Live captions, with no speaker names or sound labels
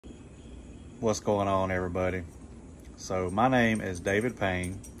What's going on, everybody? So my name is David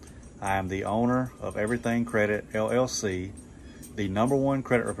Payne. I am the owner of Everything Credit LLC, the #1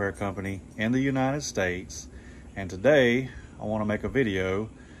 credit repair company in the United States. And today I want to make a video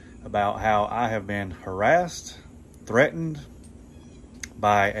about how I have been harassed, threatened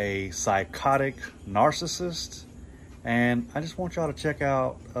by a psychotic narcissist. And I just want y'all to check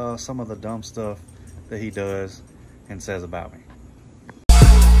out some of the dumb stuff that he does and says about me.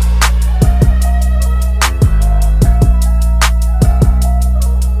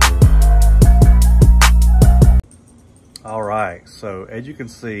 All right, so as you can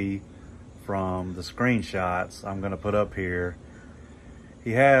see from the screenshots I'm gonna put up here,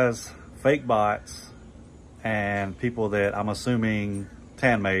 he has fake bots and people that I'm assuming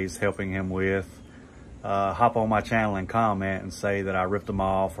Tanmay's helping him with hop on my channel and comment and say that I ripped them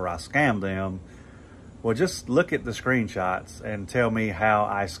off or I scammed them. Well, just look at the screenshots and tell me how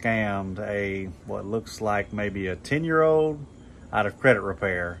I scammed what looks like maybe a 10-year-old out of credit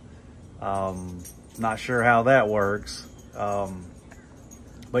repair. Not sure how that works.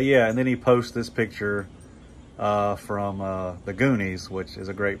 But yeah, and then he posts this picture from the Goonies, which is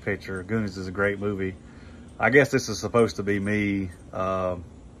a great picture. Goonies is a great movie. I guess this is supposed to be me.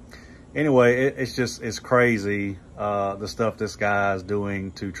 Anyway, it's crazy, the stuff this guy is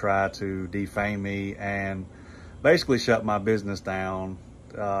doing to try to defame me and basically shut my business down,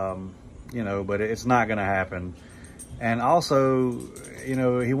 but it's not going to happen. And also,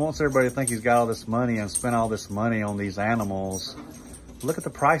 he wants everybody to think he's got all this money and spent all this money on these animals. Look at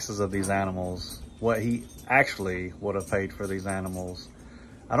the prices of these animals, what he actually would have paid for these animals.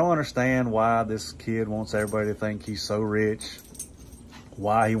 I don't understand why this kid wants everybody to think he's so rich,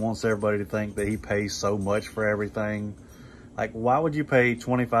 why he wants everybody to think that he pays so much for everything. Like, why would you pay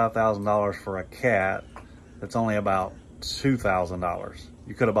 $25,000 for a cat that's only about $2,000?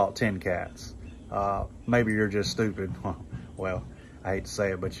 You could have bought 10 cats. Maybe you're just stupid. Well, I hate to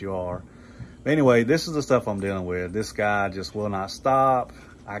say it, but you are. But anyway, this is the stuff I'm dealing with. This guy just will not stop.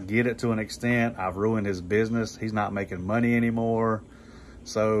 I get it to an extent. I've ruined his business. He's not making money anymore.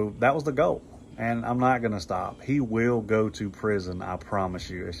 So that was the goal. And I'm not going to stop. He will go to prison, I promise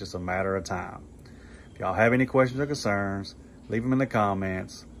you. It's just a matter of time. If y'all have any questions or concerns, leave them in the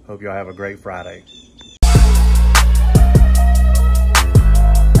comments. Hope y'all have a great Friday.